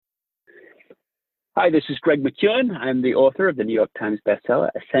Hi, this is Greg McKeown. I'm the author of the New York Times bestseller,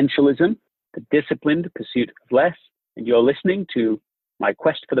 Essentialism, The Disciplined Pursuit of Less, and you're listening to My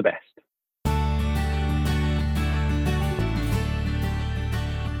Quest for the Best.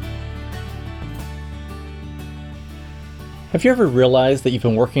 Have you ever realized that you've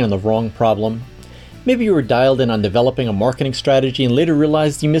been working on the wrong problem? Maybe you were dialed in on developing a marketing strategy and later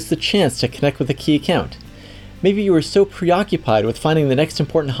realized you missed the chance to connect with a key account. Maybe you were so preoccupied with finding the next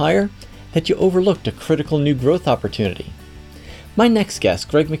important hire that you overlooked a critical new growth opportunity. My next guest,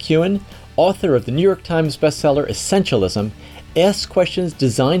 Greg McKeown, author of the New York Times bestseller Essentialism, asks questions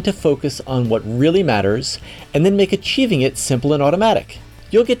designed to focus on what really matters and then make achieving it simple and automatic.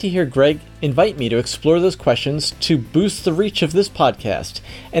 You'll get to hear Greg invite me to explore those questions to boost the reach of this podcast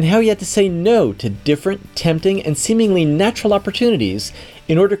and how he had to say no to different, tempting, and seemingly natural opportunities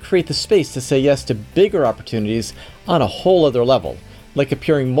in order to create the space to say yes to bigger opportunities on a whole other level, like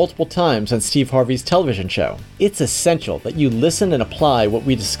appearing multiple times on Steve Harvey's television show. It's essential that you listen and apply what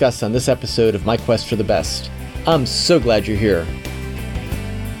we discussed on this episode of My Quest for the Best. I'm so glad you're here.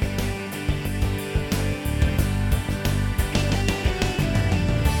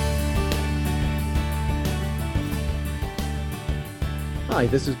 Hi,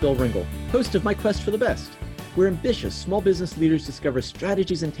 this is Bill Ringle, host of My Quest for the Best, where ambitious small business leaders discover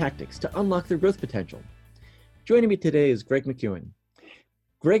strategies and tactics to unlock their growth potential. Joining me today is Greg McKeown.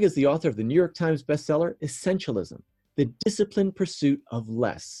 Greg is the author of the New York Times bestseller Essentialism, The Disciplined Pursuit of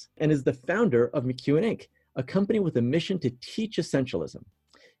Less, and is the founder of McKeown Inc., a company with a mission to teach essentialism.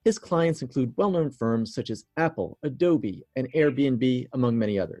 His clients include well-known firms such as Apple, Adobe, and Airbnb, among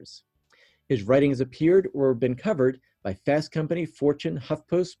many others. His writing has appeared or been covered by Fast Company, Fortune,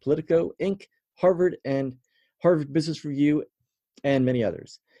 HuffPost, Politico, Inc., Harvard, and Harvard Business Review, and many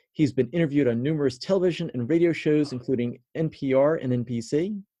others. He's been interviewed on numerous television and radio shows, including NPR and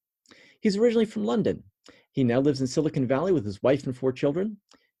NBC. He's originally from London. He now lives in Silicon Valley with his wife and 4 children.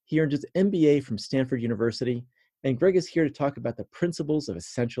 He earned his MBA from Stanford University, and Greg is here to talk about the principles of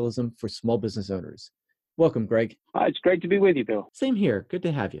essentialism for small business owners. Welcome, Greg. Hi, it's great to be with you, Bill. Same here. Good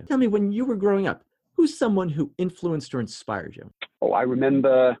to have you. Tell me, when you were growing up, who's someone who influenced or inspired you? Oh, I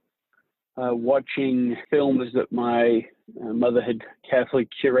remember watching films that my mother had carefully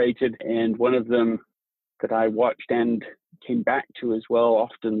curated, and one of them that I watched and came back to as well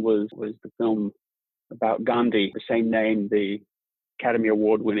often was the film about Gandhi, the same name, the Academy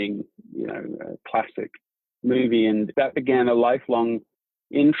Award-winning, classic movie, and that began a lifelong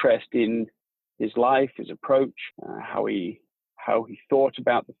interest in his life, his approach, how he thought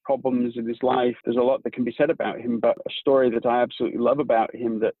about the problems of his life. There's a lot that can be said about him, but a story that I absolutely love about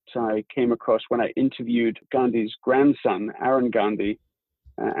him that I came across when I interviewed Gandhi's grandson, Aaron Gandhi.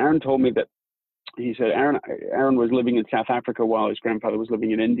 Aaron told me that he said Aaron was living in South Africa while his grandfather was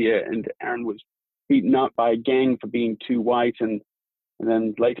living in India, and Aaron was beaten up by a gang for being too white, and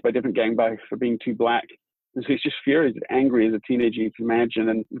then later by a different gang for being too black. And so he's just furious and angry as a teenager, you can imagine.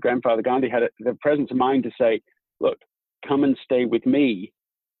 And grandfather Gandhi had the presence of mind to say, look, come and stay with me.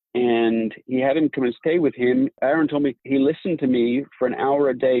 And he had him come and stay with him. Aaron told me he listened to me for an hour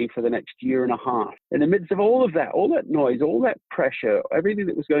a day for the next year and a half. In the midst of all of that, all that noise, all that pressure, everything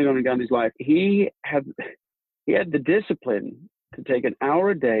that was going on in Gandhi's life, he had the discipline to take an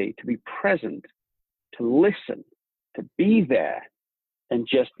hour a day to be present, to listen, to be there, and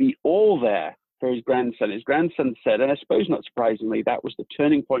just be all there for his grandson. His grandson said, and I suppose not surprisingly, that was the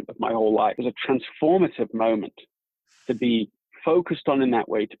turning point of my whole life. It was a transformative moment to be focused on in that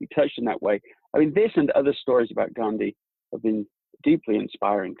way, to be touched in that way. I mean, this and other stories about Gandhi have been deeply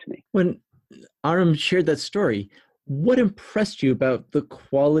inspiring to me. When Aram shared that story, what impressed you about the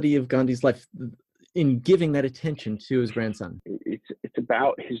quality of Gandhi's life in giving that attention to his grandson? It's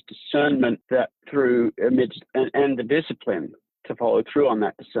about his discernment that through and the discipline to follow through on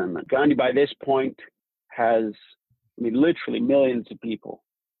that discernment. Gandhi, by this point, has, literally millions of people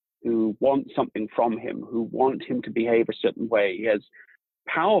who want something from him, who want him to behave a certain way. He has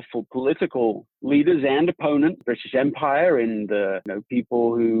powerful political leaders and opponents, British Empire, and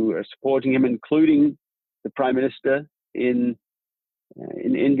people who are supporting him, including the Prime Minister in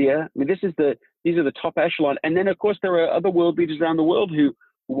India. These are the top echelon. And then, of course, there are other world leaders around the world who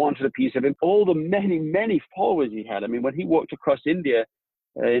wanted a piece of him. All the many, many followers he had. When he walked across India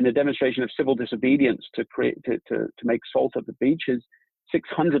in a demonstration of civil disobedience to make salt at the beaches,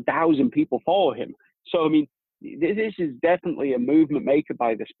 600,000 people follow him. So, this is definitely a movement maker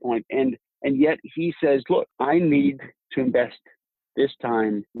by this point. And yet he says, look, I need to invest this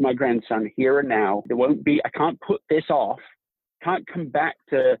time in my grandson here and now. I can't put this off, can't come back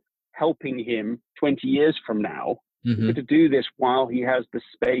to helping him 20 years from now. Mm-hmm. To do this while he has the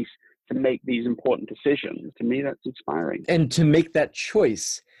space to make these important decisions. To me, that's inspiring. And to make that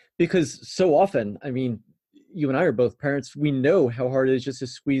choice, because so often, I mean, you and I are both parents. We know how hard it is just to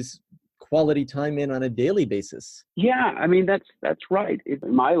squeeze quality time in on a daily basis. Yeah, I mean, that's right.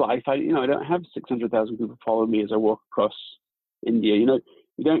 In my life, I don't have 600,000 people follow me as I walk across India.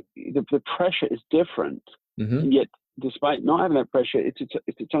 The pressure is different. Mm-hmm. And yet, despite not having that pressure, it's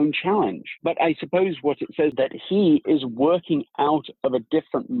its own challenge. But I suppose what it says that he is working out of a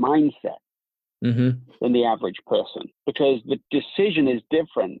different mindset Mm-hmm. than the average person, because the decision is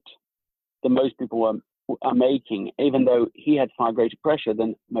different than most people are making, even though he had far greater pressure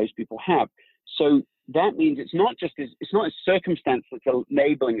than most people have. So that means it's not his circumstance that's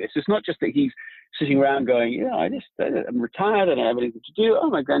enabling this. It's not just that he's sitting around going, I'm retired, I don't have anything to do. Oh,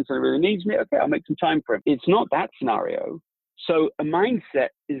 my grandson really needs me. Okay, I'll make some time for him. It's not that scenario. So a mindset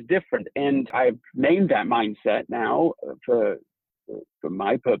is different, and I've named that mindset now for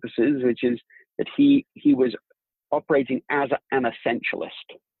my purposes, which is that he was operating as an essentialist.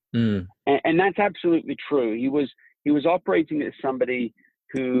 Mm. And that's absolutely true. He was operating as somebody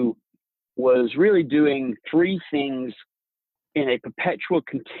who was really doing three things in a perpetual,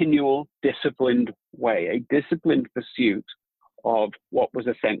 continual, disciplined way, a disciplined pursuit of what was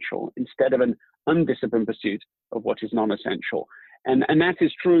essential instead of an undisciplined pursuit of what is non-essential. And that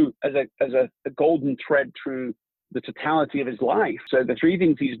is true as a golden thread through the totality of his life. So the three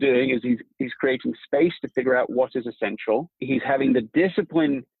things he's doing is he's creating space to figure out what is essential. He's having the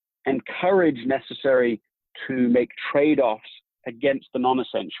discipline and courage necessary to make trade-offs against the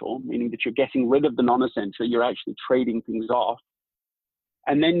non-essential, meaning that you're getting rid of the non-essential, you're actually trading things off.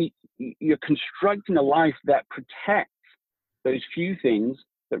 And then you're constructing a life that protects those few things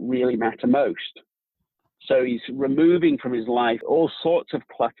that really matter most. So he's removing from his life all sorts of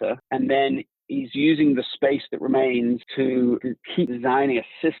clutter, and then he's using the space that remains to keep designing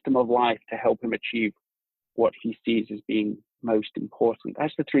a system of life to help him achieve what he sees as being most important.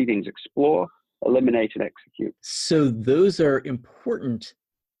 That's the three things: explore, eliminate, and execute. So those are important,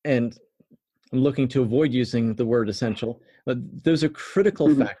 and I'm looking to avoid using the word essential, but those are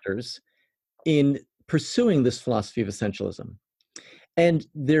critical factors in pursuing this philosophy of essentialism. And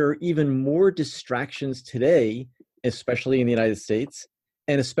there are even more distractions today, especially in the United States,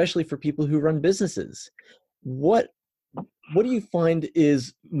 and especially for people who run businesses. What do you find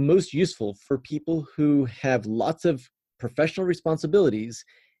is most useful for people who have lots of professional responsibilities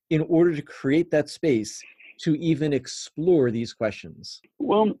in order to create that space to even explore these questions?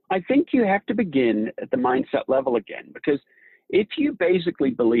 Well, I think you have to begin at the mindset level again, because if you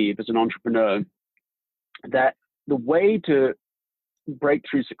basically believe as an entrepreneur that the way to break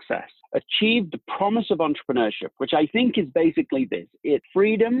through success, achieve the promise of entrepreneurship, which I think is basically this: it's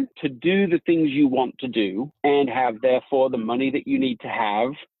freedom to do the things you want to do and have therefore the money that you need to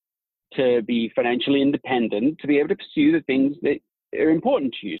have to be financially independent, to be able to pursue the things that are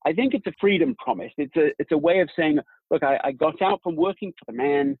important to you. I think it's a freedom promise. It's a way of saying, look, I got out from working for the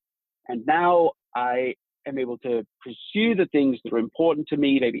man, and now I am able to pursue the things that are important to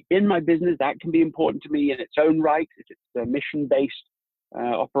me. Maybe in my business, that can be important to me in its own right, if it's a mission-based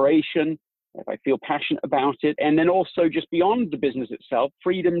operation, if I feel passionate about it. And then also just beyond the business itself,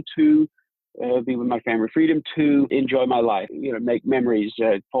 freedom to be with my family, freedom to enjoy my life, make memories,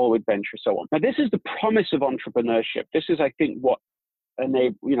 follow adventure, so on. Now, this is the promise of entrepreneurship. This is, I think, what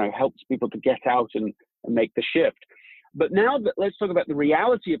helps people to get out and make the shift. But now let's talk about the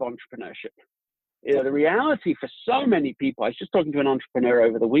reality of entrepreneurship. The reality for so many people, I was just talking to an entrepreneur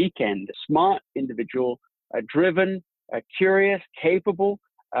over the weekend, a smart individual, driven, curious, capable,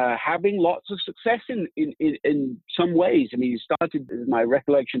 having lots of success in some ways. I mean, he started, in my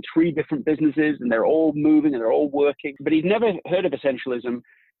recollection, 3 different businesses, and they're all moving and they're all working, but he'd never heard of essentialism.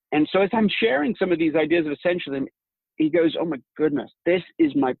 And so as I'm sharing some of these ideas of essentialism, he goes, oh my goodness, this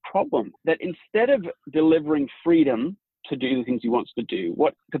is my problem. That instead of delivering freedom to do the things he wants to do,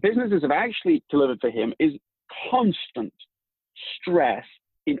 what the businesses have actually delivered for him is constant stress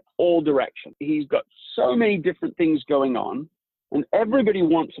in all directions. He's got so many different things going on, and everybody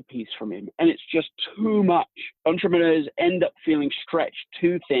wants a piece from him, and it's just too much. Entrepreneurs end up feeling stretched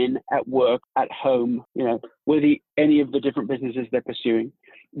too thin at work, at home, with any of the different businesses they're pursuing.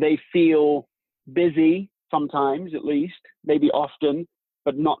 They feel busy sometimes, at least, maybe often,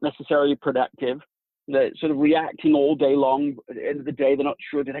 but not necessarily productive. They're sort of reacting all day long. At the end of the day, they're not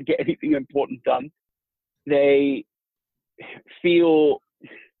sure, did I get anything important done? They feel,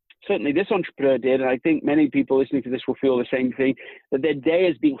 certainly this entrepreneur did, and I think many people listening to this will feel the same thing, that their day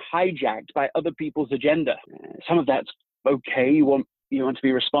is being hijacked by other people's agenda. Some of that's okay. You want to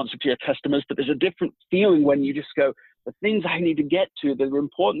be responsive to your customers, but there's a different feeling when you just go, the things I need to get to, the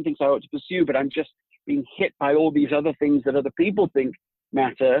important things I ought to pursue, but I'm just being hit by all these other things that other people think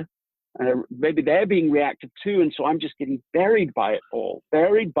matter. Maybe they're being reactive too, and so I'm just getting buried by it all,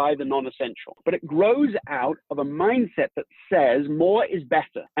 buried by the non-essential. But it grows out of a mindset that says more is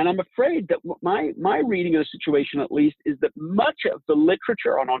better. And I'm afraid that my reading of the situation, at least, is that much of the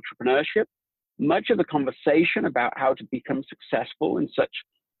literature on entrepreneurship, much of the conversation about how to become successful in such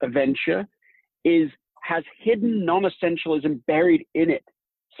a venture has hidden non-essentialism buried in it,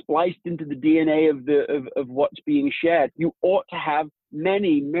 spliced into the DNA of what's being shared. You ought to have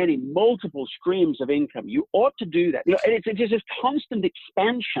many, multiple streams of income. You ought to do that. And it's just this constant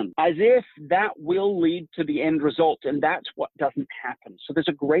expansion, as if that will lead to the end result, and that's what doesn't happen. So there's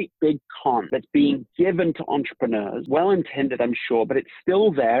a great big con that's being given to entrepreneurs, well-intended, I'm sure, but it's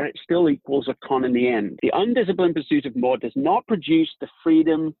still there. It still equals a con in the end. The undisciplined pursuit of more does not produce the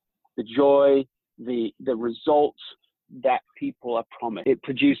freedom, the joy, the results that people are promised. It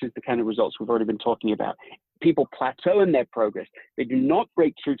produces the kind of results we've already been talking about. People plateau in their progress. They do not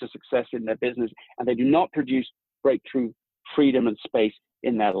break through to success in their business, and they do not produce breakthrough freedom and space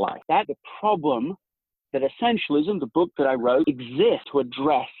in their life. That's the problem that Essentialism, the book that I wrote, exists to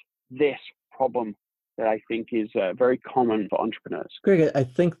address this problem that I think is very common for entrepreneurs. Greg, I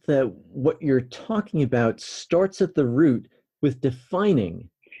think that what you're talking about starts at the root with defining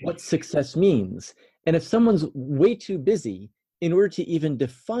what success means. And if someone's way too busy in order to even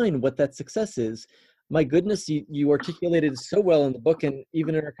define what that success is, my goodness, you articulated so well in the book and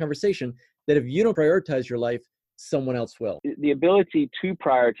even in our conversation that if you don't prioritize your life, someone else will. The ability to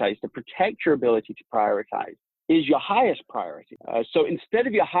prioritize, to protect your ability to prioritize, is your highest priority. So instead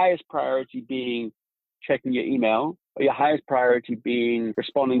of your highest priority being checking your email, or your highest priority being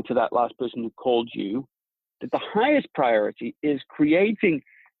responding to that last person who called you, that the highest priority is creating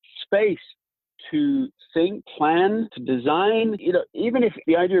space to think, plan, to design. Even if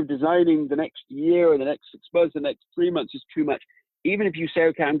the idea of designing the next year or the next 6 months, the next 3 months is too much, even if you say,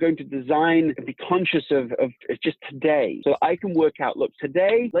 okay, I'm going to design and be conscious of just today. So I can work out, look,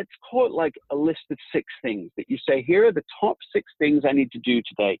 today, let's call it like a list of 6 things that you say, here are the top 6 things I need to do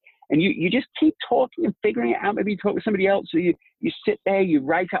today. And you just keep talking and figuring it out. Maybe you talk with somebody else. So you sit there, you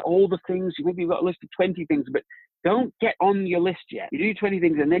write out all the things. Maybe you've got a list of 20 things, but don't get on your list yet. You do 20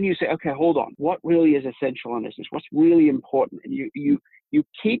 things and then you say, okay, hold on. What really is essential on this? What's really important? And you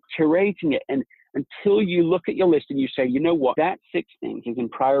keep curating it and until you look at your list and you say, you know what, that 6 things is in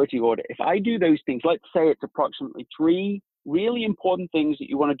priority order. If I do those things, let's say it's approximately 3 really important things that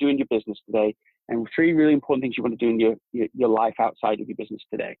you want to do in your business today and 3 really important things you want to do in your life outside of your business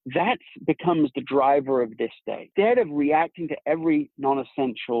today. That becomes the driver of this day. Instead of reacting to every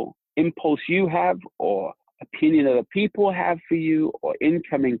non-essential impulse you have or opinion other people have for you or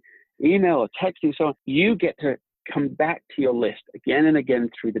incoming email or texting, so on, you get to come back to your list again and again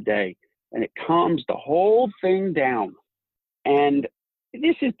through the day, and it calms the whole thing down. And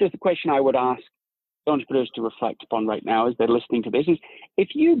this is the question I would ask entrepreneurs to reflect upon right now as they're listening to this is, if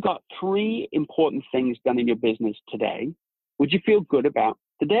you got 3 important things done in your business today, would you feel good about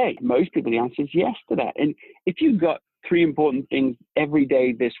the day? Most people, the answer is yes to that. And if you got 3 important things every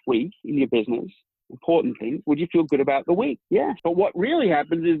day this week in your business, important things, would you feel good about the week? Yes. But what really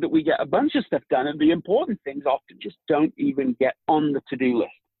happens is that we get a bunch of stuff done and the important things often just don't even get on the to-do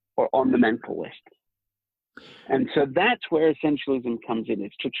list or on the mental list. And so that's where essentialism comes in.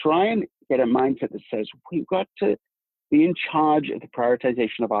 It's to try and get a mindset that says we've got to be in charge of the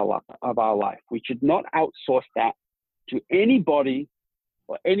prioritization of our life. We should not outsource that to anybody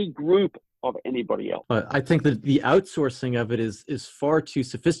or any group of anybody else. I think that the outsourcing of it is far too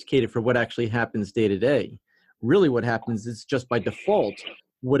sophisticated for what actually happens day to day. Really what happens is just by default,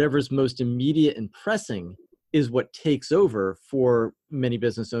 whatever's most immediate and pressing is what takes over for many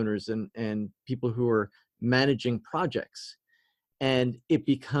business owners and people who are managing projects. And it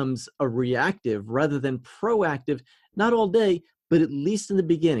becomes a reactive rather than proactive, not all day, but at least in the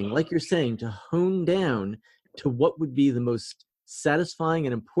beginning, like you're saying, to hone down to what would be the most satisfying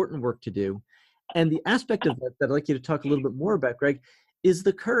and important work to do. And the aspect of that I'd like you to talk a little bit more about, Greg, is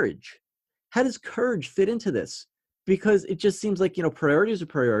the courage. How does courage fit into this? Because it just seems like, priorities are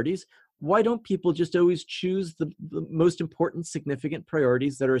priorities. Why don't people just always choose the most important, significant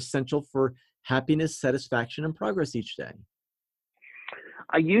priorities that are essential for happiness, satisfaction, and progress each day?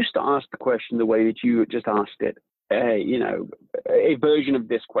 I used to ask the question the way that you just asked it, a version of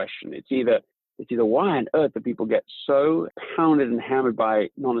this question. It's either why on earth do people get so pounded and hammered by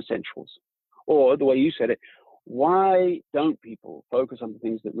non-essentials? Or the way you said it, why don't people focus on the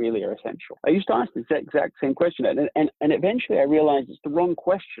things that really are essential? I used to ask the exact same question. And eventually I realized it's the wrong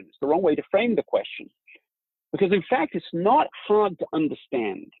question. It's the wrong way to frame the question. Because in fact, it's not hard to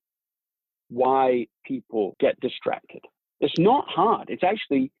understand why people get distracted. It's not hard. It's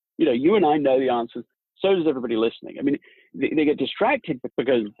actually, you and I know the answers. So does everybody listening. I mean, they get distracted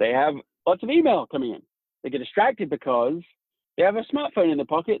because they have lots of email coming in. They get distracted because they have a smartphone in their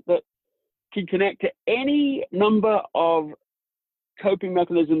pocket that can connect to any number of coping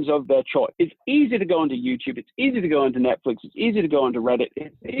mechanisms of their choice. It's easy to go onto YouTube. It's easy to go onto Netflix. It's easy to go onto Reddit.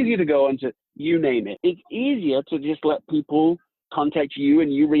 It's easy to go onto you name it. It's easier to just let people contact you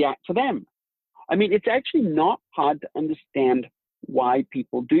and you react to them. I mean, it's actually not hard to understand why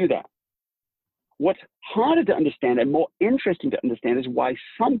people do that. What's harder to understand and more interesting to understand is why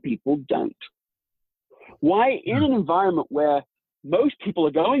some people don't. Why in an environment where most people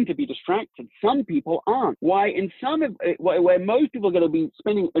are going to be distracted, some people aren't. Why in where most people are going to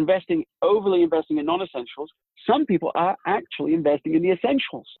be overly investing in non-essentials, some people are actually investing in the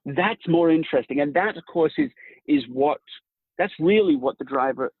essentials. That's more interesting. And that, of course, that's really what the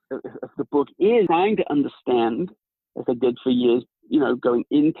driver of the book is, trying to understand, as I did for years, going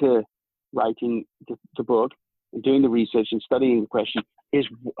into writing the book and doing the research and studying the question is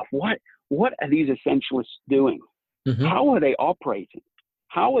what are these essentialists doing? Mm-hmm. How are they operating?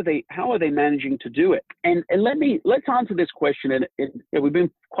 How are they managing to do it? And let's answer this question. And we've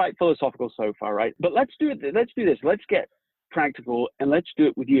been quite philosophical so far, right? But let's do it. Let's do this. Let's get practical and let's do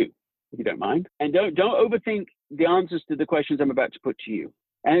it with you, if you don't mind. And don't overthink the answers to the questions I'm about to put to you.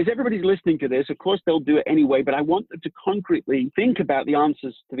 And as everybody's listening to this, of course, they'll do it anyway, but I want them to concretely think about the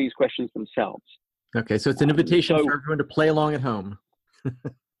answers to these questions themselves. Okay, so it's an invitation for everyone to play along at home.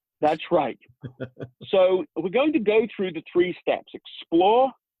 That's right. So we're going to go through the 3 steps: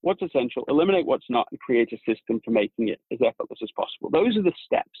 explore what's essential, eliminate what's not, and create a system for making it as effortless as possible. Those are the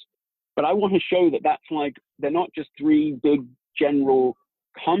steps. But I want to show that they're not just 3 big general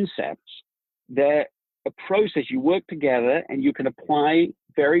concepts. They're a process you work together and you can apply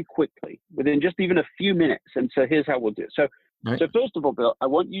very quickly within just even a few minutes. And so here's how we'll do it. So first of all, Bill, I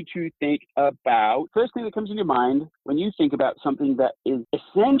want you to think about, first thing that comes in your mind when you think about something that is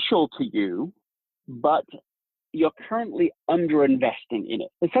essential to you, but you're currently underinvesting in it.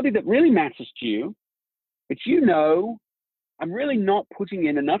 It's something that really matters to you, but I'm really not putting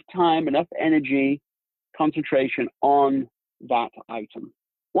in enough time, enough energy, concentration on that item.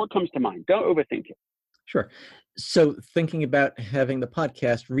 What comes to mind? Don't overthink it. Sure. So thinking about having the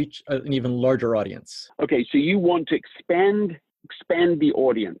podcast reach an even larger audience. Okay, so you want to expand the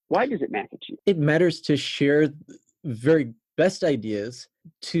audience. Why does it matter to you? It matters to share very best ideas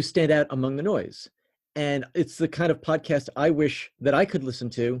to stand out among the noise. And it's the kind of podcast I wish that I could listen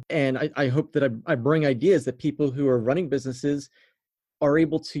to. And I hope that I bring ideas that people who are running businesses are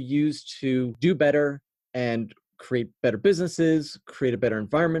able to use to do better and create better businesses, create a better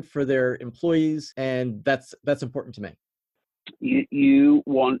environment for their employees. And that's important to me. You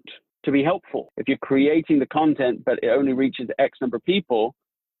want to be helpful. If you're creating the content, but it only reaches X number of people,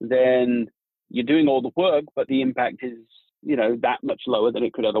 then you're doing all the work, but the impact is, that much lower than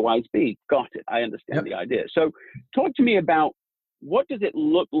it could otherwise be. Got it. I understand the idea. So talk to me about, what does it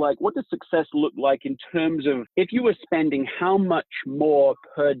look like? What does success look like in terms of, if you were spending how much more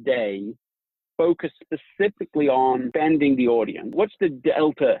per day focus specifically on expanding the audience? What's the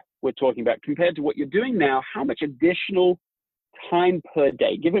delta we're talking about compared to what you're doing now? How much additional time per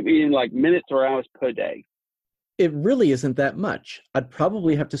day? Give it me in like minutes or hours per day. It really isn't that much. I'd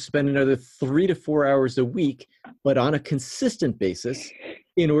probably have to spend another 3 to 4 hours a week, but on a consistent basis,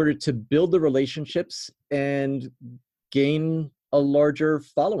 in order to build the relationships and gain a larger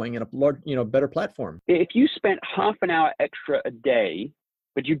following and a better platform. If you spent half an hour extra a day,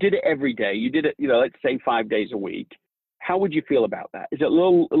 but you did it every day, you did it, let's say 5 days a week, how would you feel about that? Is it a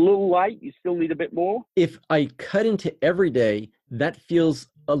little light? You still need a bit more? If I cut into every day, that feels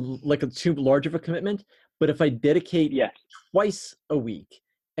like too large of a commitment. But if I dedicate twice a week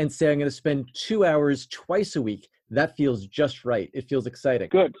and say I'm going to spend 2 hours twice a week, that feels just right. It feels exciting.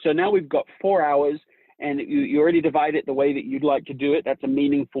 Good. So now we've got 4 hours, and you already divide it the way that you'd like to do it. That's a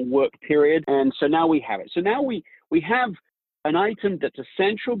meaningful work period. And so now we have it. So now we have an item that's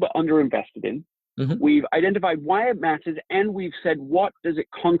essential but underinvested in. Mm-hmm. We've identified why it matters, and we've said, what does it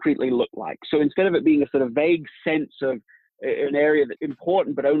concretely look like? So instead of it being a sort of vague sense of an area that's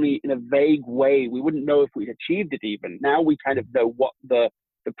important, but only in a vague way, we wouldn't know if we'd achieved it even. Now we kind of know what the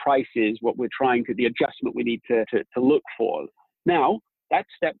price is, what we're trying to, the adjustment we need to look for. Now, that's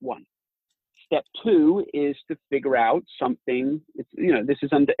step 1. Step 2 is to figure out something, this is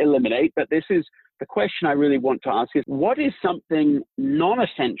under eliminate, but this is the question I really want to ask is, what is something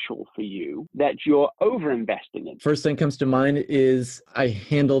non-essential for you that you're over-investing in? First thing comes to mind is I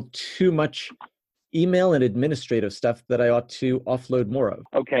handle too much email and administrative stuff that I ought to offload more of.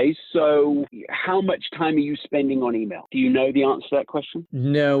 Okay, so how much time are you spending on email? Do you know the answer to that question?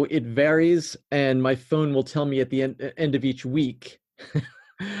 No, it varies, and my phone will tell me at the end of each week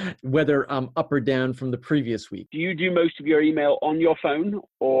whether I'm up or down from the previous week. Do you do most of your email on your phone,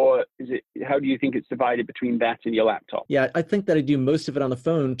 or how do you think it's divided between that and your laptop? Yeah, I think that I do most of it on the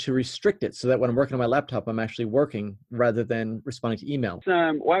phone to restrict it so that when I'm working on my laptop, I'm actually working rather than responding to email.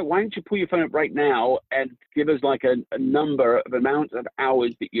 Why don't you pull your phone up right now and give us like a number of amount of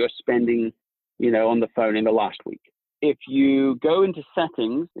hours that you're spending, on the phone in the last week? If you go into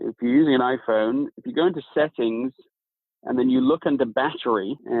settings, if you're using an iPhone, if you go into settings and then you look under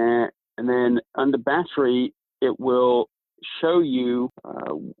battery, and then under battery, it will show you,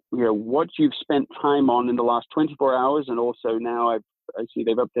 what you've spent time on in the last 24 hours. And also now I see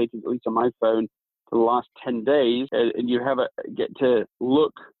they've updated, at least on my phone, for the last 10 days. And you get to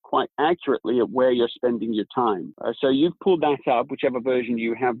look quite accurately at where you're spending your time. So you've pulled that up, whichever version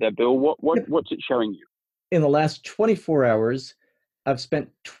you have there, Bill. What's it showing you? In the last 24 hours, I've spent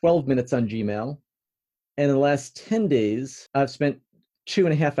 12 minutes on Gmail. And in the last 10 days, I've spent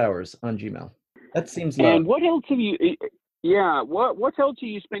 2.5 hours on Gmail. That seems low. And what else have you, what else are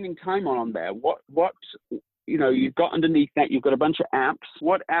you spending time on there? What you've got underneath that, you've got a bunch of apps.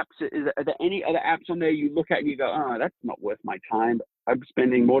 What apps, are there any other apps on there you look at and you go, oh, that's not worth my time. I'm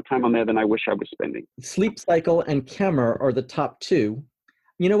spending more time on there than I wish I was spending. Sleep Cycle and Camera are the top two.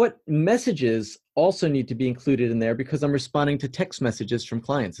 You know what? Messages also need to be included in there because I'm responding to text messages from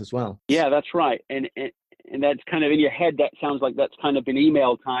clients as well. Yeah, that's right. And that's kind of in your head. That sounds like that's kind of an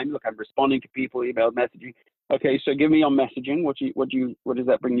email time. Look, I'm responding to people, email messaging. Okay, so give me on messaging. What does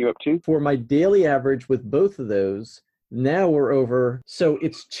that bring you up to? For my daily average with both of those, now we're over. So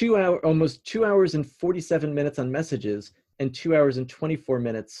it's almost 2 hours and 47 minutes on messages and 2 hours and 24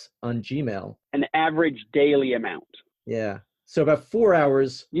 minutes on Gmail. An average daily amount. Yeah. So about 4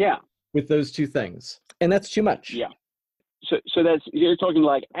 hours. Yeah. With those two things. And that's too much. Yeah. So you're talking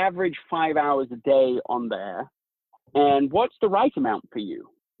like average 5 hours a day on there. And what's the right amount for you?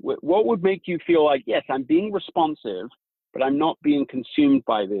 What would make you feel like, yes, I'm being responsive, but I'm not being consumed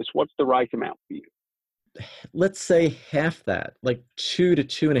by this? What's the right amount for you? Let's say half that, like 2 to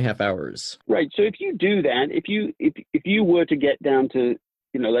 2.5 hours. Right. So if you do that, if you were to get down to,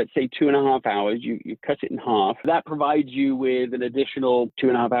 let's say 2.5 hours, you cut it in half, that provides you with an additional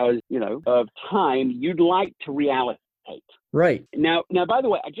 2.5 hours, of time you'd like to reallocate. Right. Now, by the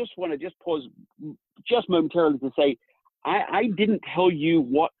way, I just want to pause just momentarily to say, I didn't tell you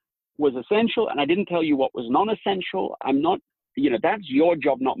what was essential and I didn't tell you what was non-essential. I'm not, that's your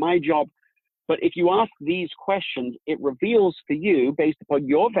job, not my job. But if you ask these questions, it reveals for you, based upon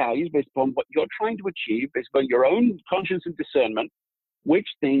your values, based upon what you're trying to achieve, based upon your own conscience and discernment, which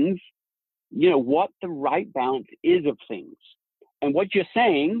things, what the right balance is of things. And what you're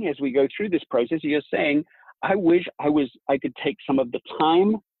saying as we go through this process, you're saying, I wish I could take some of the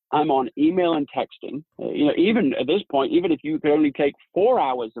time I'm on email and texting, even at this point, even if you could only take 4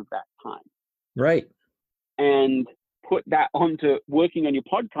 hours of that time. Right. And put that onto working on your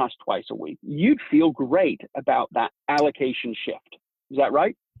podcast twice a week, you'd feel great about that allocation shift. Is that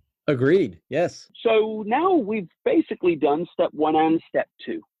right? Agreed. Yes. So now we've basically done step 1 and step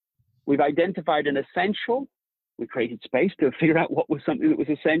 2. We've identified an essential. We created space to figure out what was something that was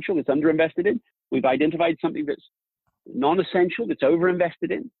essential, that's underinvested in. We've identified something that's non-essential, that's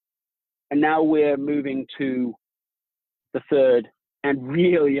overinvested in. And now we're moving to the third and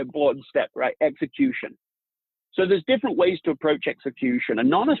really important step, right? Execution. So there's different ways to approach execution. A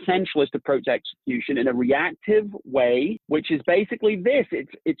non-essentialist approach execution in a reactive way, which is basically this.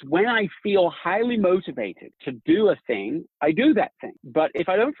 It's when I feel highly motivated to do a thing, I do that thing. But if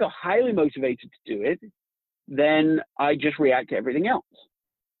I don't feel highly motivated to do it, then I just react to everything else.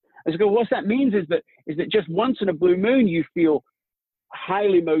 And so what that means is that just once in a blue moon, you feel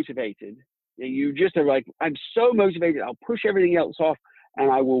highly motivated. You just are like, I'm so motivated, I'll push everything else off and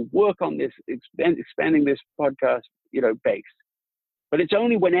I will work on this, expanding this podcast, base. But it's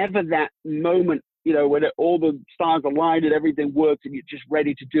only whenever that moment, when all the stars align and everything works and you're just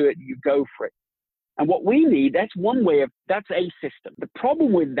ready to do it, you go for it. And what we need, that's a system. The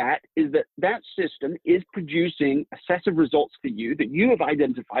problem with that is that system is producing a set of results for you that you have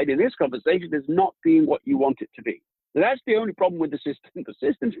identified in this conversation as not being what you want it to be. So that's the only problem with the system. The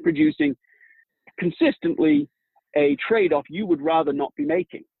system's producing consistently a trade-off you would rather not be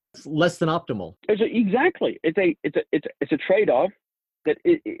making. It's less than optimal. Exactly. It's a trade-off that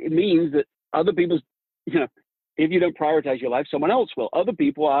it means that other people's, if you don't prioritize your life, someone else will. Other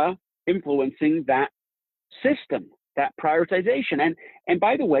people are influencing that system. that prioritization. And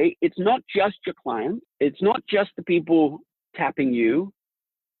by the way, it's not just your clients. It's not just the people tapping you.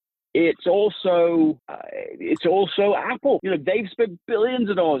 It's also Apple. You know, they've spent billions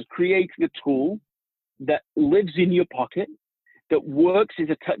of dollars creating a tool that lives in your pocket, that works as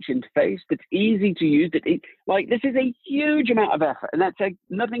a touch interface, that's easy to use. This is a huge amount of effort, and that's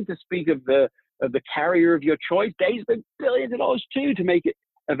nothing to speak of the carrier of your choice. They spent billions of dollars too to make it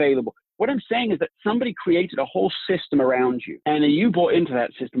available. What I'm saying is that somebody created a whole system around you, and you bought into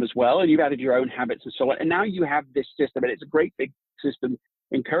that system as well, and you've added your own habits and so on, and now you have this system, and it's a great big system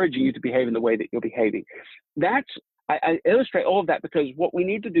encouraging you to behave in the way that you're behaving. I illustrate all of that because what we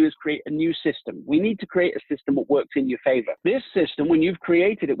need to do is create a new system. We need to create a system that works in your favor. This system, when you've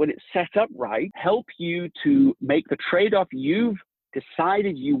created it, when it's set up right, help you to make the trade-off you've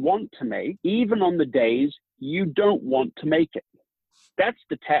decided you want to make, even on the days you don't want to make it. That's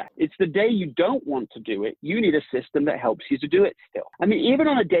the test. It's the day you don't want to do it. You need a system that helps you to do it still. I mean, even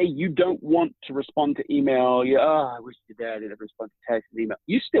on a day you don't want to respond to email, I wish today I didn't respond to text and email.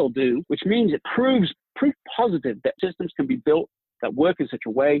 You still do, which means it proves proof positive that systems can be built that work in such a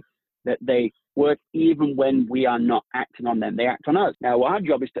way that they work even when we are not acting on them. They act on us. Now, our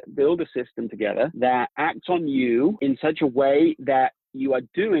job is to build a system together that acts on you in such a way that you are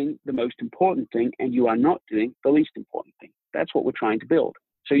doing the most important thing and you are not doing the least important thing. That's what we're trying to build.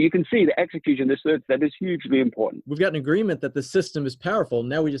 So you can see the execution of this third step is hugely important. We've got an agreement that the system is powerful.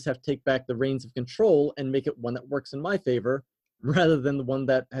 Now we just have to take back the reins of control and make it one that works in my favor rather than the one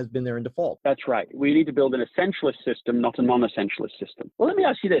that has been there in default. That's right. We need to build an essentialist system, not a non-essentialist system. Well, let me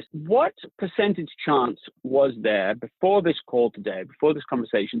ask you this. What percentage chance was there before this call today, before this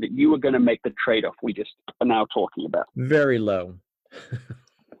conversation, that you were going to make the trade-off we just are now talking about? Very low.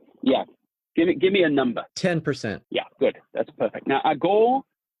 Yeah. Give me a number. 10%. Yeah, good. That's perfect. Now, our goal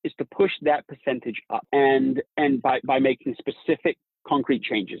is to push that percentage up and by making specific concrete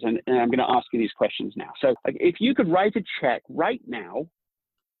changes. And I'm going to ask you these questions now. So if you could write a check right now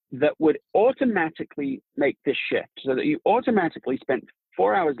that would automatically make this shift so that you automatically spent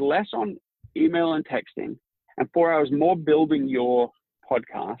 4 hours less on email and texting and 4 hours more building your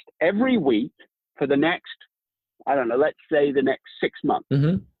podcast every week for the next, I don't know, let's say the next 6 months.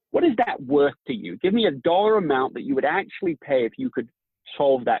 Mm-hmm. What is that worth to you? Give me a dollar amount that you would actually pay if you could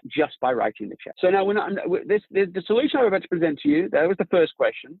solve that just by writing the check. So now the solution I'm about to present to you, that was the first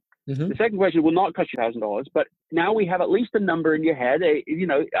question. Mm-hmm. The second question will not cost you $1,000, but now we have at least a number in your head.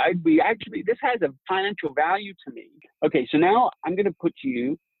 This has a financial value to me. Okay, so now I'm going to put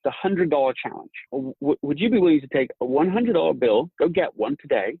you the $100 challenge. Would you be willing to take a $100 bill, go get one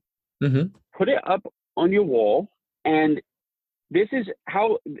today, mm-hmm. put it up on your wall, and this is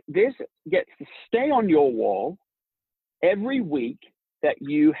how this gets to stay on your wall every week that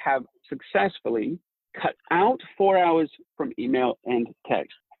you have successfully cut out 4 hours from email and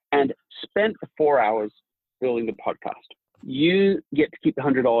text and spent the 4 hours building the podcast. You get to keep the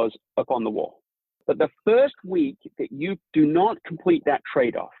 $100 up on the wall. But the first week that you do not complete that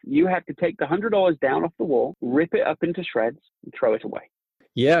trade-off, you have to take the $100 down off the wall, rip it up into shreds, and throw it away.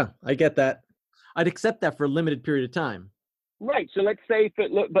 Yeah, I get that. I'd accept that for a limited period of time. Right. So let's say,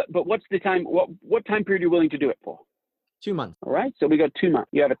 but what's the time? What time period are you willing to do it for? 2 months. All right. So we got 2 months.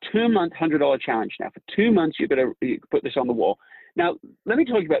 You have a 2-month $100 challenge now. For 2 months, you're going to put this on the wall. Now, let me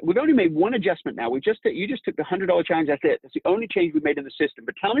talk about. We've only made one adjustment. Now you just took the $100 challenge. That's it. That's the only change we made in the system.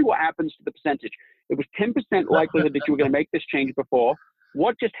 But tell me what happens to the percentage. It was 10% likelihood that you were going to make this change before.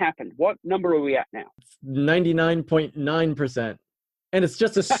 What just happened? What number are we at now? 99.9%. And it's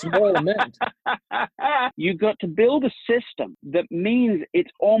just a small amount. You've got to build a system that means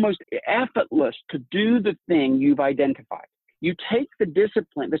it's almost effortless to do the thing you've identified. You take the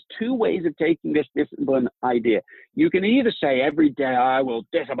discipline. There's two ways of taking this discipline idea. You can either say every day, I will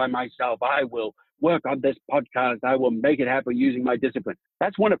discipline myself. I will work on this podcast. I will make it happen using my discipline.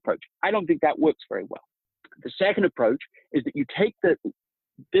 That's one approach. I don't think that works very well. The second approach is that you take the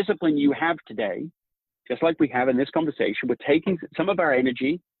discipline you have today, just like we have in this conversation, we're taking some of our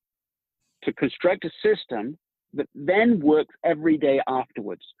energy to construct a system that then works every day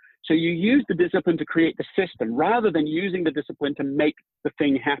afterwards. So you use the discipline to create the system rather than using the discipline to make the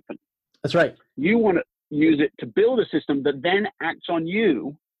thing happen. That's right. You want to use it to build a system that then acts on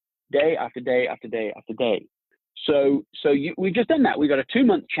you day after day after day after day. So we've just done that. We got a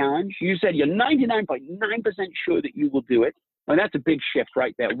 2-month challenge. You said you're 99.9% sure that you will do it. And that's a big shift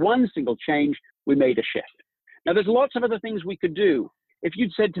right there. One single change, we made a shift. Now, there's lots of other things we could do. If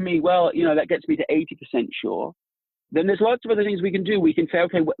you'd said to me, well, that gets me to 80% sure, then there's lots of other things we can do. We can say,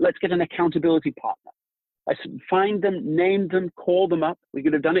 okay, let's get an accountability partner. Let's find them, name them, call them up. We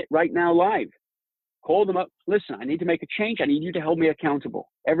could have done it right now live. Call them up. Listen, I need to make a change. I need you to hold me accountable.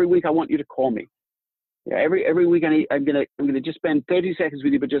 Every week, I want you to call me. Yeah, every week, I'm gonna just spend 30 seconds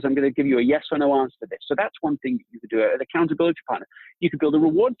with you, but I'm gonna give you a yes or no answer to this. So that's one thing that you could do. An accountability partner. You could build a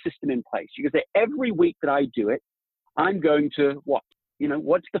reward system in place. You could say every week that I do it, I'm going to what?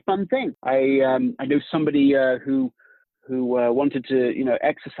 What's the fun thing? I know somebody who wanted to,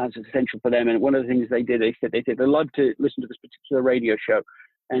 exercise is essential for them. And one of the things they did, they said they love to listen to this particular radio show.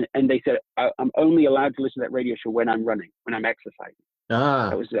 And they said, I'm only allowed to listen to that radio show when I'm running, when I'm exercising.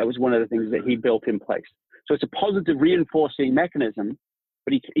 That was one of the things that he built in place. So it's a positive reinforcing mechanism,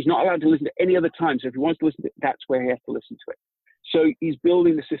 but he's not allowed to listen to any other time. So if he wants to listen to it, that's where he has to listen to it. So he's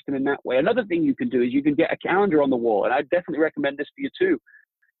building the system in that way. Another thing you can do is you can get a calendar on the wall. And I definitely recommend this for you too.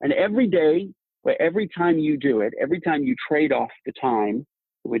 And every day, where every time you do it, every time you trade off the time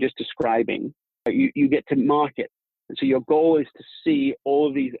that we're just describing, you get to mark it. And so your goal is to see all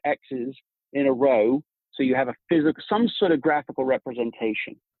of these X's in a row. So you have a physical, some sort of graphical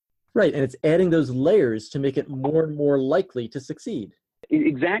representation. Right. And it's adding those layers to make it more and more likely to succeed.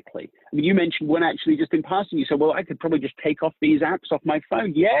 Exactly. I mean, you mentioned one actually just in passing. You said, well, I could probably just take off these apps off my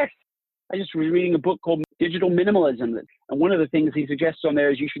phone. Yes. I just was reading a book called Digital Minimalism. And one of the things he suggests on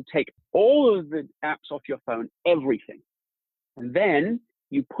there is you should take all of the apps off your phone, everything. And then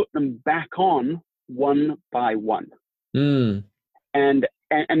you put them back on one by one. Mm. And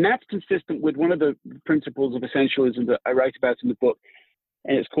that's consistent with one of the principles of essentialism that I write about in the book.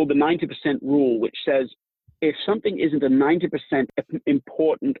 And it's called the 90% rule, which says if something isn't a 90%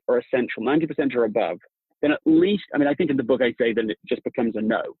 important or essential, 90% or above, then at least, I think in the book I say then it just becomes a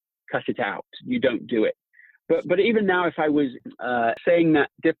no. Cut it out. You don't do it. But even now, if I was saying that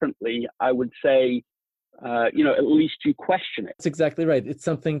differently, I would say, at least you question it. That's exactly right. It's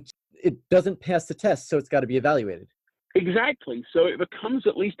something, it doesn't pass the test, so it's got to be evaluated. Exactly. So it becomes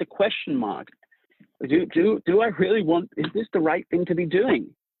at least a question mark. Do I really is this the right thing to be doing?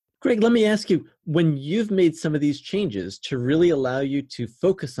 Greg, let me ask you, when you've made some of these changes to really allow you to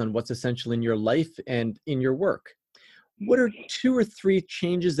focus on what's essential in your life and in your work, what are 2 or 3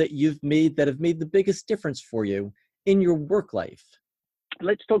 changes that you've made that have made the biggest difference for you in your work life?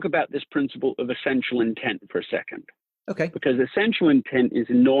 Let's talk about this principle of essential intent for a second. Okay. Because essential intent is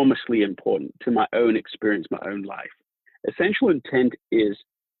enormously important to my own experience, my own life. Essential intent is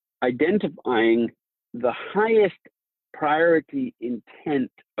identifying the highest priority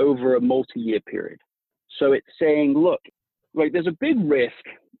intent over a multi-year period. So it's saying, look, there's a big risk.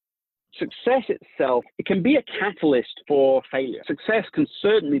 Success itself, it can be a catalyst for failure. Success can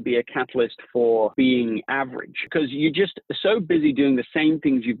certainly be a catalyst for being average because you're just so busy doing the same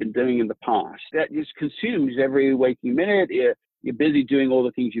things you've been doing in the past that just consumes every waking minute. You're busy doing all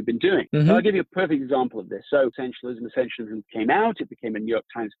the things you've been doing. Mm-hmm. So I'll give you a perfect example of this. So Essentialism came out. It became a New York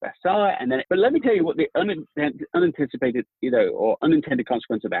Times bestseller. But let me tell you what the unanticipated, or unintended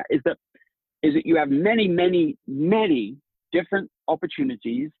consequence of that is that you have many, many, many different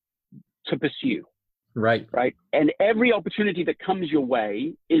opportunities to pursue. Right. And every opportunity that comes your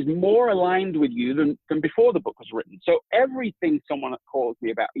way is more aligned with you than before the book was written. So everything someone calls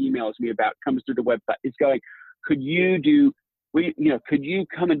me about, emails me about, comes through the website is going, could you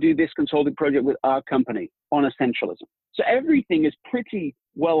come and do this consulting project with our company on essentialism? So everything is pretty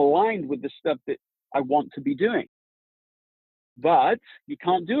well aligned with the stuff that I want to be doing. But you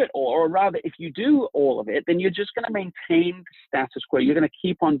can't do it all, or rather, if you do all of it, then you're just going to maintain the status quo. You're going to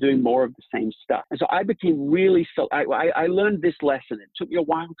keep on doing more of the same stuff. And so I became I learned this lesson. It took me a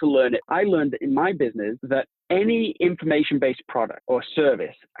while to learn it. I learned in my business that any information-based product or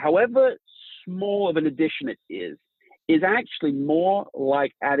service, however small of an addition it is actually more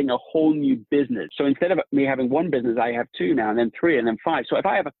like adding a whole new business. So instead of me having one business, I have 2 now, and then 3, and then 5. So if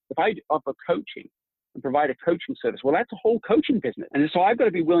I offer coaching and provide a coaching service, well, that's a whole coaching business. And so I've got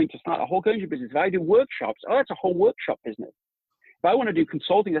to be willing to start a whole coaching business. If I do workshops, that's a whole workshop business. If I want to do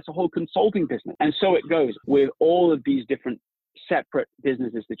consulting, that's a whole consulting business. And so it goes with all of these different separate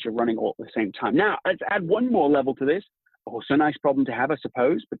businesses that you're running all at the same time. Now, let's add one more level to this. Also a nice problem to have, I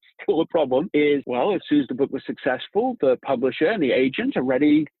suppose, but still a problem is, well, as soon as the book was successful, the publisher and the agent are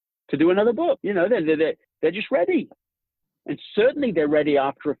ready to do another book. They're just ready. And certainly they're ready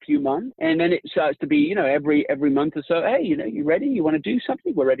after a few months. And then it starts to be, every month or so, hey, you ready? You want to do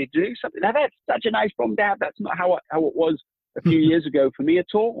something? We're ready to do something. Now, that's such a nice problem to have. That's not how it was a few years ago for me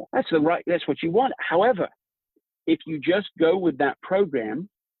at all. That's what you want. However, if you just go with that program,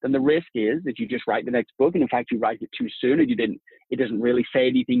 then the risk is that you just write the next book. And in fact, you write it too soon and it doesn't really say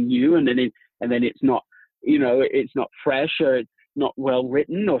anything new. And then it's not, it's not fresh or it's not well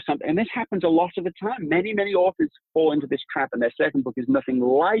written or something. And this happens a lot of the time. Many, many authors fall into this trap and their second book is nothing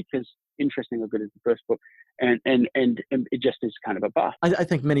like as interesting or good as the first book. And it just is kind of a bust. I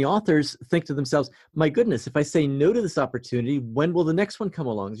think many authors think to themselves, my goodness, if I say no to this opportunity, when will the next one come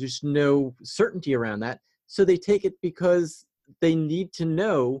along? There's no certainty around that. So they take it because they need to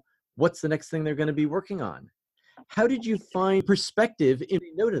know what's the next thing they're going to be working on. How did you find perspective in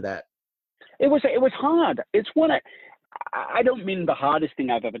saying no to that? It was hard. It's I don't mean the hardest thing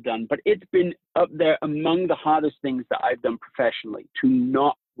I've ever done, but it's been up there among the hardest things that I've done professionally to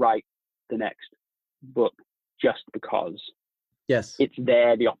not write the next book just because. Yes. It's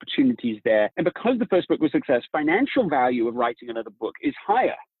there, the opportunity's there. And because the first book was a success, financial value of writing another book is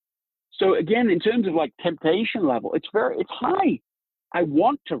higher. So again, in terms of like temptation level, it's high. I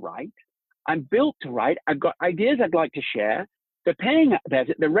want to write. I'm built to write. I've got ideas I'd like to share. They're paying about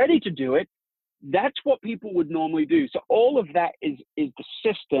it. They're ready to do it. That's what people would normally do. So all of that is the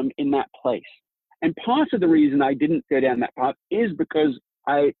system in that place. And part of the reason I didn't go down that path is because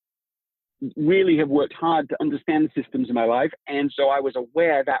I really have worked hard to understand the systems in my life. And so I was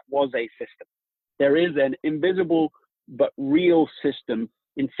aware that was a system. There is an invisible but real system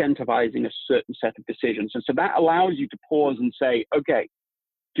incentivizing a certain set of decisions. And so that allows you to pause and say, okay,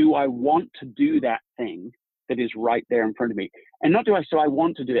 do I want to do that thing that is right there in front of me? And not so I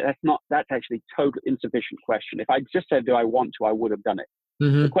want to do it. That's actually totally insufficient question. If I just said, do I want to, I would have done it.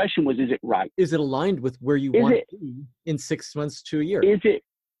 Mm-hmm. The question was, is it right? Is it aligned with where you want to be in 6 months to a year? Is it?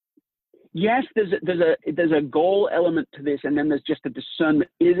 Yes, there's a goal element to this, and then there's just a discernment.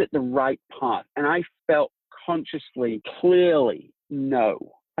 Is it the right path? And I felt consciously, clearly, no.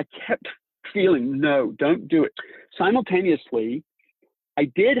 I kept feeling, no, don't do it. Simultaneously,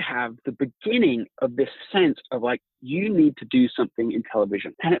 I did have the beginning of this sense of like, you need to do something in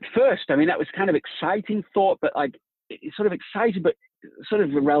television. And at first, I mean, that was kind of exciting thought, but like, it's sort of exciting, but sort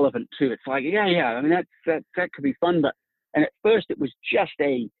of irrelevant too. It's like, yeah. I mean, that could be fun. And at first it was just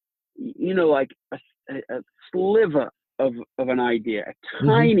like a sliver of an idea, a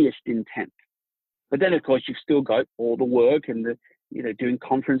tiniest intent. But then of course you've still got all the work and doing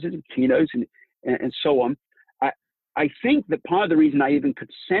conferences and keynotes and so on. I think that part of the reason I even could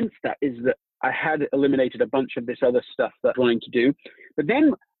sense that is that I had eliminated a bunch of this other stuff that I was wanting to do. But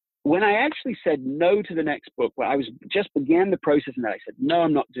then when I actually said no to the next book, when I just began the process and I said, no,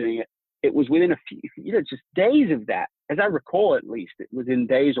 I'm not doing it. It was within a few, just days of that, as I recall at least, it was in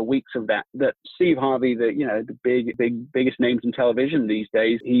days or weeks of that Steve Harvey, the biggest names in television these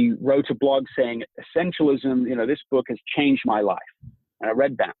days, he wrote a blog saying, Essentialism, this book has changed my life. And I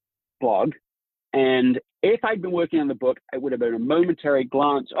read that blog. And if I'd been working on the book, it would have been a momentary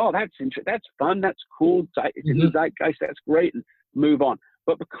glance. Oh, that's interesting. That's fun. That's cool. It's in the zeitgeist. That's great. And move on.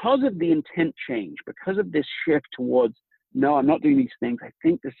 But because of the intent change, because of this shift towards, no, I'm not doing these things. I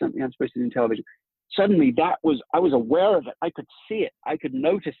think there's something I'm supposed to do in television. Suddenly I was aware of it. I could see it. I could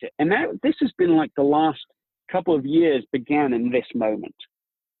notice it. And this has been like the last couple of years began in this moment.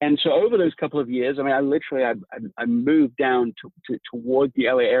 And so over those couple of years, I mean, I moved down toward the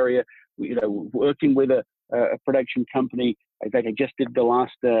LA area, working with a production company. In fact, I just did the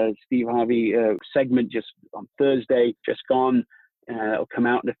last Steve Harvey segment just on Thursday, just gone. It'll come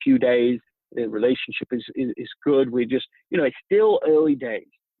out in a few days. The relationship is good. We're just, it's still early days.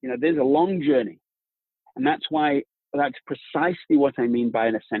 There's a long journey. And that's precisely what I mean by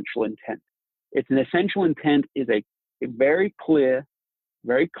an essential intent. It's an essential intent is a very clear,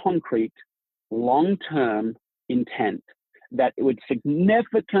 very concrete, long-term intent that it would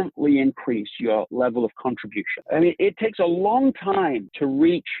significantly increase your level of contribution. I mean, it takes a long time to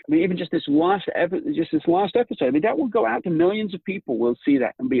reach. I mean, even just this last episode. I mean, that will go out to millions of people. Will see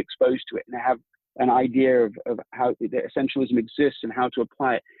that and be exposed to it and have an idea of how the essentialism exists and how to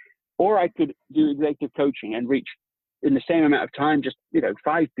apply it. Or I could do executive coaching and reach in the same amount of time, just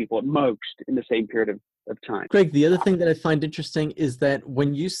 5 people at most in the same period of time. Greg, the other thing that I find interesting is that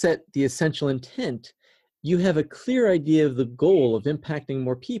when you set the essential intent, you have a clear idea of the goal of impacting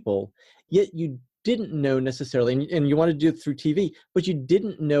more people, yet you didn't know necessarily, and you wanted to do it through TV, but you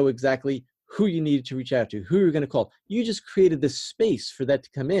didn't know exactly who you needed to reach out to, who you're going to call. You just created this space for that to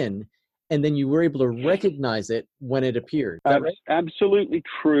come in, and then you were able to recognize it when it appeared. Is that right? Absolutely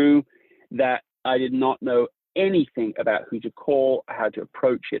true that I did not know anything about who to call, how to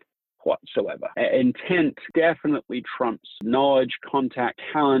approach it whatsoever. Intent definitely trumps knowledge, contact,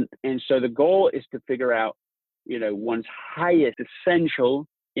 talent. And so the goal is to figure out, one's highest essential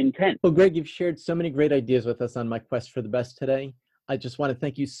intent. Well, Greg, you've shared so many great ideas with us on My Quest for the Best today. I just want to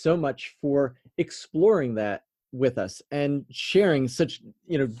thank you so much for exploring that with us and sharing such,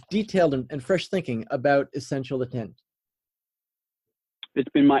 detailed and fresh thinking about essential intent.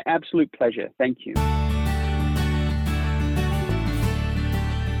 It's been my absolute pleasure. Thank you.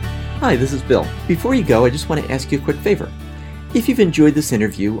 Hi, this is Bill. Before you go, I just want to ask you a quick favor. If you've enjoyed this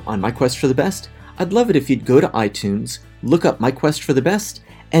interview on My Quest for the Best, I'd love it if you'd go to iTunes, look up My Quest for the Best,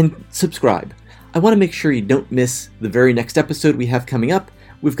 and subscribe. I want to make sure you don't miss the very next episode we have coming up.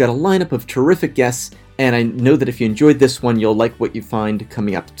 We've got a lineup of terrific guests, and I know that if you enjoyed this one, you'll like what you find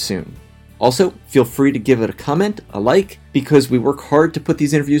coming up soon. Also, feel free to give it a comment, a like, because we work hard to put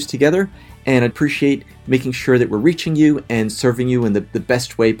these interviews together, and I appreciate making sure that we're reaching you and serving you in the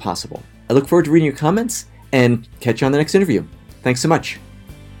best way possible. I look forward to reading your comments, and catch you on the next interview. Thanks so much.